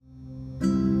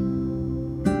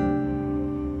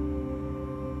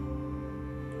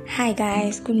Hi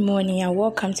guys, good morning and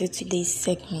welcome to today's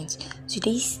segment.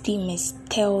 Today's theme is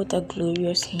Tell the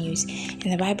Glorious News,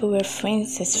 and the Bible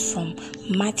reference is from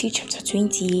Matthew chapter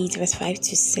 28 verse 5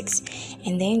 to 6.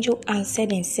 And the angel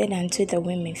answered and said unto the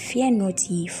women, Fear not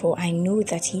ye, for I know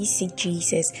that ye seek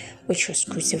Jesus which was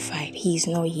crucified. He is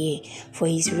not here, for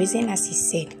he is risen as he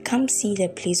said. Come see the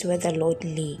place where the Lord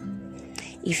lay.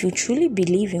 If you truly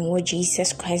believe in what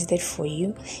Jesus Christ did for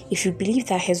you, if you believe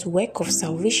that his work of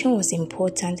salvation was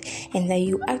important and that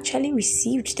you actually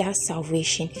received that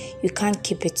salvation, you can't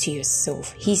keep it to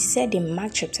yourself. He said in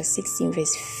Mark chapter 16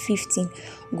 verse 15,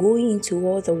 go into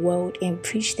all the world and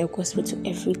preach the gospel to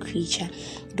every creature.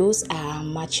 Those are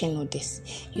marching orders.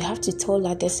 You have to tell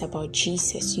others about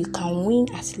Jesus. You can win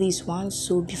at least one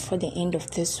soul before the end of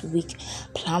this week.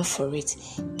 Plan for it.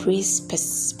 Pray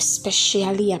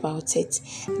specially about it.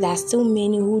 There are still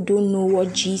many who don't know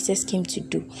what Jesus came to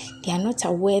do. They are not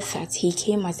aware that he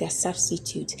came as their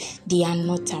substitute. They are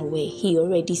not aware. He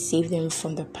already saved them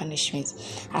from the punishment,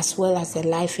 as well as the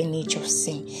life and age of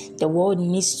sin. The world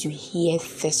needs to hear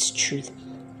this truth.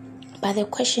 But the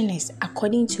question is,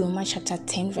 according to Romans chapter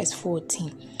 10 verse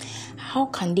 14, how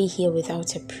can they hear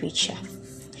without a preacher?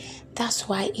 That's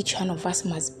why each one of us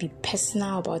must be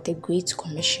personal about the Great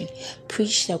Commission.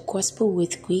 Preach the gospel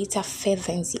with greater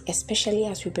fervency, especially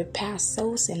as we prepare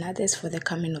ourselves and others for the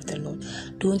coming of the Lord.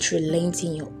 Don't relent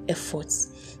in your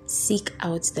efforts. Seek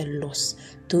out the lost,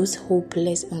 those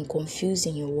hopeless and confused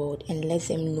in your world, and let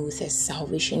them know there's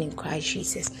salvation in Christ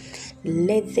Jesus.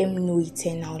 Let them know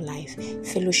eternal life,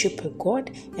 fellowship with God,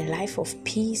 a life of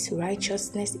peace,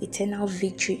 righteousness, eternal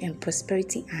victory, and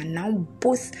prosperity are now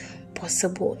both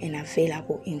possible and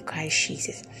available in Christ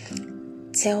Jesus.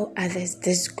 Tell others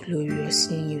this glorious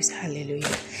news. Hallelujah.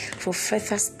 For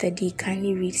further study,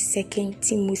 kindly read 2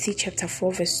 Timothy chapter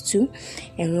 4 verse 2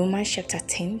 and Romans chapter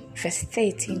 10 verse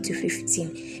 13 to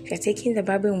 15. If you're taking the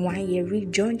Bible in 1 year,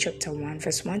 read John chapter 1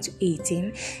 verse 1 to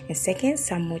 18 and 2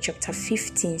 Samuel chapter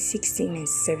 15, 16 and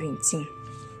 17.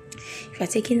 If you're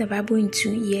taking the Bible in 2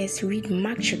 years, read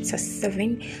Mark chapter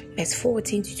 7 verse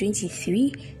 14 to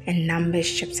 23 and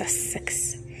Numbers chapter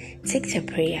 6. Take the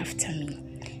prayer after me.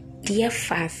 Dear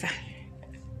Father,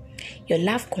 your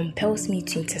love compels me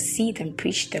to intercede and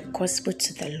preach the gospel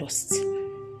to the lost,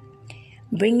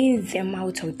 bringing them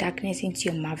out of darkness into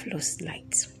your marvelous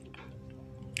light.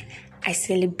 I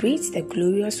celebrate the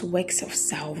glorious works of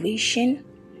salvation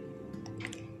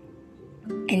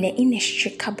and the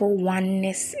inextricable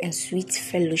oneness and sweet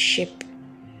fellowship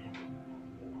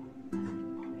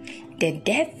the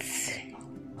death,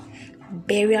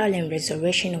 burial, and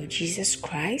resurrection of Jesus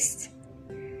Christ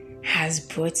has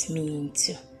brought me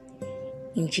into.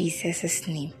 In Jesus'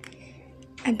 name.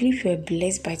 I believe you are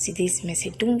blessed by today's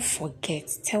message. Don't forget,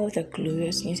 tell the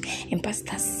glorious news. And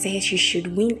Pastor says you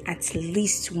should win at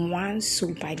least one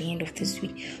soul by the end of this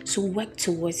week. So work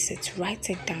towards it. Write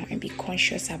it down and be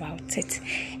conscious about it.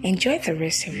 Enjoy the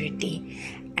rest of your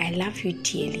day. I love you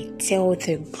dearly. Tell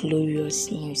the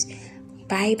glorious news.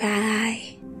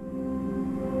 Bye-bye.